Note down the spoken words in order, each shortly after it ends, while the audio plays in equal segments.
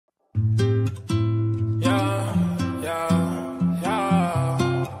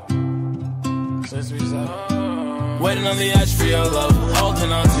Waiting on the edge for your love,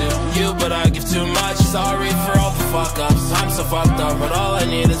 holding on to you, but I give too much. Sorry for all the fuck-ups, I'm so fucked up, but all I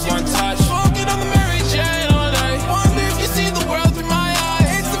need is one touch. Smoking on the Mary Jane all night. Wonder if you see the world through my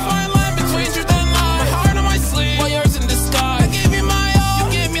eyes. It's a fine line between truth and lies. My heart on my sleeve, while yours in disguise. I gave you my all,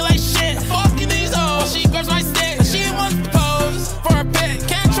 you gave me like shit. Fucking these hoes, she grabs my stick. She wants to pose for a pic,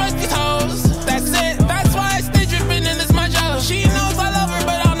 can't trust these hoes. That's it, that's why I stay dripping in this my jello. She knows I love her,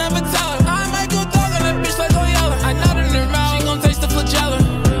 but I'll never tell her. I might go dog on that bitch like Loyola. I nut in her mouth, she gon' taste the flagella.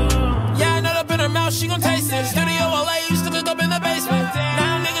 Yeah, I nut up in her mouth, she gon' taste it. Studio LA, used to cook up in the basement.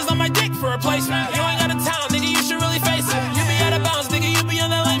 Now niggas on my dick for replacement. You ain't got a town, nigga, you should really face it. You be out of bounds, nigga, you be on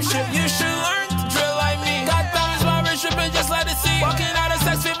that lame shit. You should learn to drill like me. Got diamonds while we're tripping, just let it see. Walking out of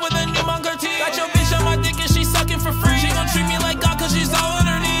sex fit with a new monger tee. Got your bitch on my dick and she sucking for free. She gon' treat me like God cause she's all on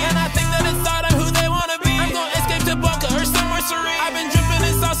her knees. And I think that inside I'm who they wanna be. I'm gon' escape to Boca or somewhere serene. I've been dripping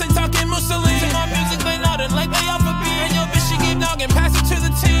in sauce and talking Mussolini. To my music they nodding like they off a beat. And your bitch she keep dogging, pass it to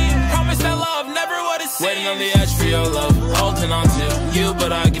the team. Promise that love, never what it seems. Waiting on the edge for your love, holding on to you,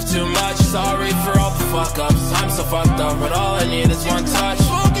 but I give too much. Sorry for all the fuck-ups, I'm so fucked up, but all I need is one touch.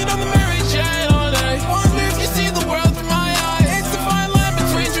 Smoking on the Mary Jane all day. Wonder if you see the world through my eyes. It's a fine line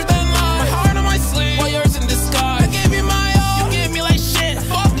between truth and lies. My heart on my sleeve, while yours in disguise. I gave you my all, you gave me like shit.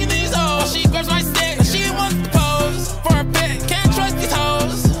 Fucking these hoes, she grabs my stick. She wants to pose for a pic, can't trust these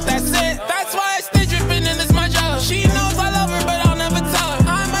hoes. That's it, that's why I stay dripping in this my jello. She knows I love her, but I'll never tell her.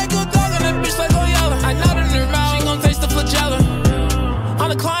 I might go dog on that bitch like Loyola. I nut in her mouth, she gon' taste the flagella. On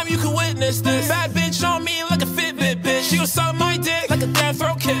the climb, you can witness this. Bad bitch on me like a Fitbit bitch. She gon' suck my dick like a death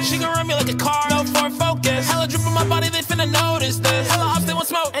throat kick. She gon' run me like a car, no Ford Focus. Hella drip on my body, they finna notice this. Hella ops, they won't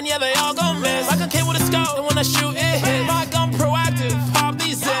smoke, and yeah, they all gon' miss. Like a kid with a scope, and when I shoot, it hits. My gun proactive, pop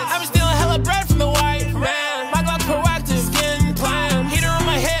these hits. I been stealing hella bread from the white man. My Glock proactive, skin plan. Heater on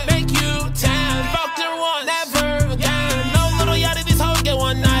my hip, make you tan. Fucked her once, never again. No little yachty, these hoes get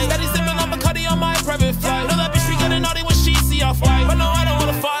one night. Daddy sipping on Bacardi on my private flight. Know that bitch be getting naughty when she see off white. But no, I don't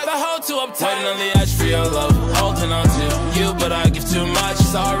wanna fight, the hoe too uptight. Waiting on the edge for your love, holding on to you, but I give too much.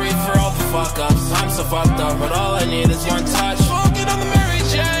 Sorry for all the fuck-ups, I'm so fucked up, but all I need is one touch. Smoking on the Mary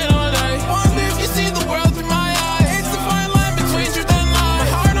Jane all night. Wonder if you see the world through my eyes. It's a fine line between truth and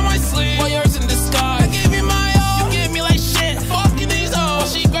lies. My heart on my sleeve, while yours in disguise. I gave you my all, you gave me like shit. Fucking these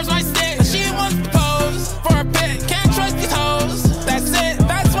hoes, she grabs my stick. She wants to pose for a pic, can't trust these hoes. That's it,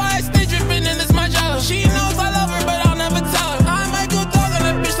 that's why I stay dripping in this my jello. She knows I love her, but I'll never tell her. I might go dog on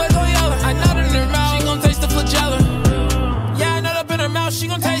that bitch like Loyola. I nut in her mouth, she gon' taste the flagella. Yeah, I nut up in her mouth, she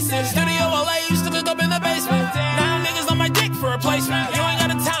gon' taste it. Studio LA, used to cook up in the basement. Now niggas on my dick for replacement. You ain't got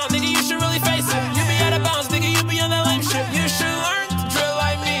a town, nigga, you should really face it. You be out of bounds, nigga, you be on that lame shit. You should learn to drill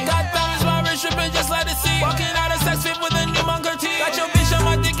like me. Got diamonds while we're tripping, just let it see. Walking out of sex fit with a new monger tee. Got your bitch on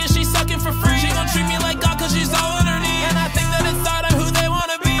my dick and she sucking for free. She gon' treat me like God cause she's all on her knees. And I think that inside I'm who they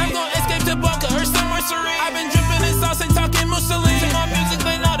wanna be. I'm gon' escape to Boca or somewhere serene. I've been dripping in sauce and talking Mussolini. To my music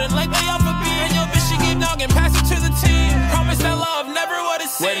they nodding like they off a beat. And your bitch she keep dogging, pass it to the team. Promise that love, never what it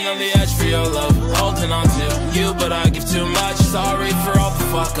seems. Waiting on the edge for your love, holding on to you, but I give too much. Sorry for all the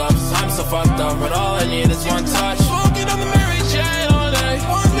fuck-ups, I'm so fucked up, but all I need is one touch. Smoking on the Mary Jane all day.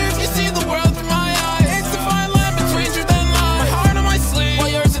 Wonder if you see the world through my eyes. It's a fine line between truth and lies. My heart on my sleeve, while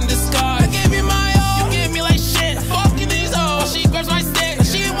yours in disguise. I gave you my all, you gave me like shit. Fucking these hoes, she grabs my stick.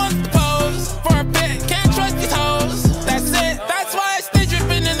 She wants to pose for a pic, can't trust these hoes. That's it, that's why I stay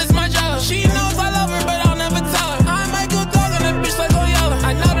dripping in this my jello. She knows I love her, but I'll never tell her. I might go dog on that bitch like Loyola.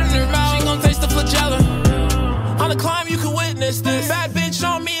 I nut in her mouth, she gon' taste the flagella. On the climb, you can witness this. Bad bitch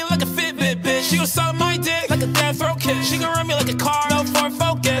on me like a Fitbit bitch. She gon' suck my dick like a death throat kick. She gon' run me like a car, no Ford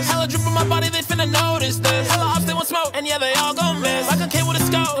Focus. Hella drip on my body, they finna notice this. Hella ops, they won't smoke, and yeah, they all gon' miss. Like a kid with a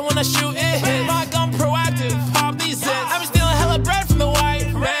scope, and when I shoot, it hits. My gun proactive, pop these hits. I been stealing hella bread from the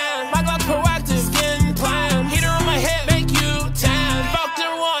white man. My Glock proactive, skin plan. Heater on my hip, make you tan. Fucked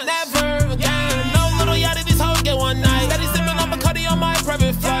her once, never again. No little yachty, these hoes get one night. Daddy sipping on Bacardi on my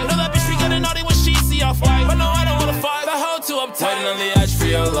private flight. Know that bitch be getting naughty when she see off white. But no, I don't wanna fight, the hoe too uptight. Waiting on the edge for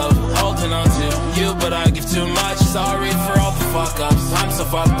your love, holding on to you, but I give too much. Sorry for all the fuck-ups, I'm so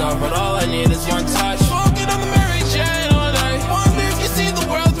fucked up, but all I need is one touch. Smoking on the Mary Jane all day. Wonder if you see the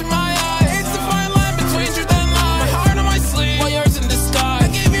world through my eyes. It's a fine line between truth and lies. My heart on my sleeve, while yours in disguise. I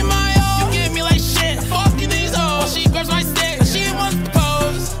gave you my all, you gave me like shit. Fucking these hoes, she grabs my stick. She wants to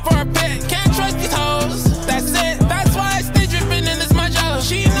pose for a pic, can't trust these hoes. That's it, that's why I stay dripping in this my jello.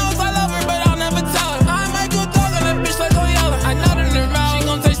 She knows I love her, but I'll never tell her. I might go dog on that bitch like Loyola. I nut in her mouth, she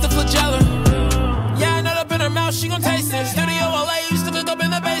gon' taste the flagella. Yeah, I nut up in her mouth, she gon' taste it. Studio LA, used to cook up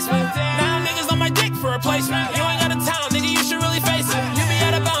in the basement. Now niggas on my dick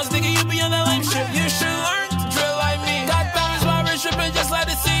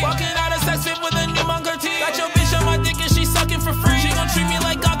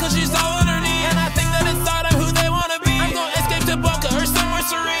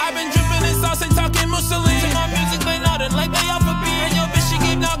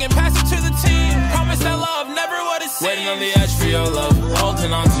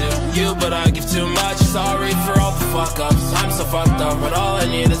holding on to you, but I give too much. Sorry for all the fuck ups, I'm so fucked up, but all I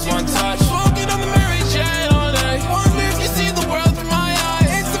need is one touch. Smoking on the Mary Jane all day. Wonder if you see the world through my eyes.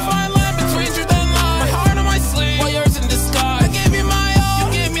 It's the fine line between truth and lies. My heart on my sleeve, while yours in disguise. I gave you my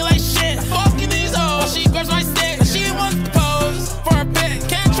all, you gave me like shit. Fucking these hoes, she grabs my stick. She wants to pose for a pic.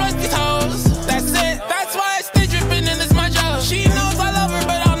 Can't trust these hoes. That's it. That's why I stay dripping in this my jello. She knows I love her,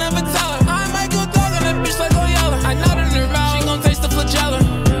 but I'll never tell her. I might go dog on that bitch like Oyella. I nut in her mouth, she gon' taste the flagella.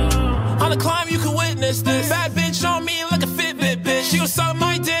 On the climb, you can witness this. Bad bitch on me like a Fitbit bitch. She gon' suck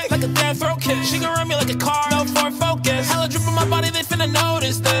my dick like a damn throat kick. She gon' run me like a car, no Ford Focus. Hella drip on my body, they finna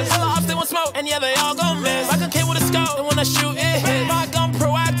notice this. Hella ops, they want smoke, and yeah, they all gon' miss. Like a kid with a scope, and when I shoot, it hit. My gun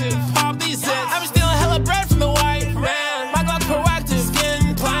proactive, pop these hits. I been stealing hella bread from the white man. My Glock proactive,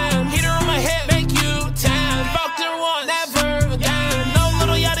 skin plan. Heater on my hip, make you tan. Fucked her once, never again. No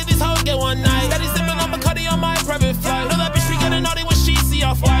little yachty, these hoes get one night. Steady sipping on Bacardi on my private flight. Know that bitch be getting naughty when she see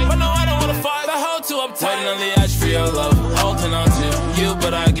off white. But no, I don't wanna fight, the hoe too uptight. Waiting on the edge for your love, holding on to you,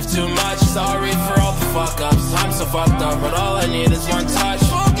 but I give too much. Sorry for all the fuck ups, I'm so fucked up, but all I need is one touch.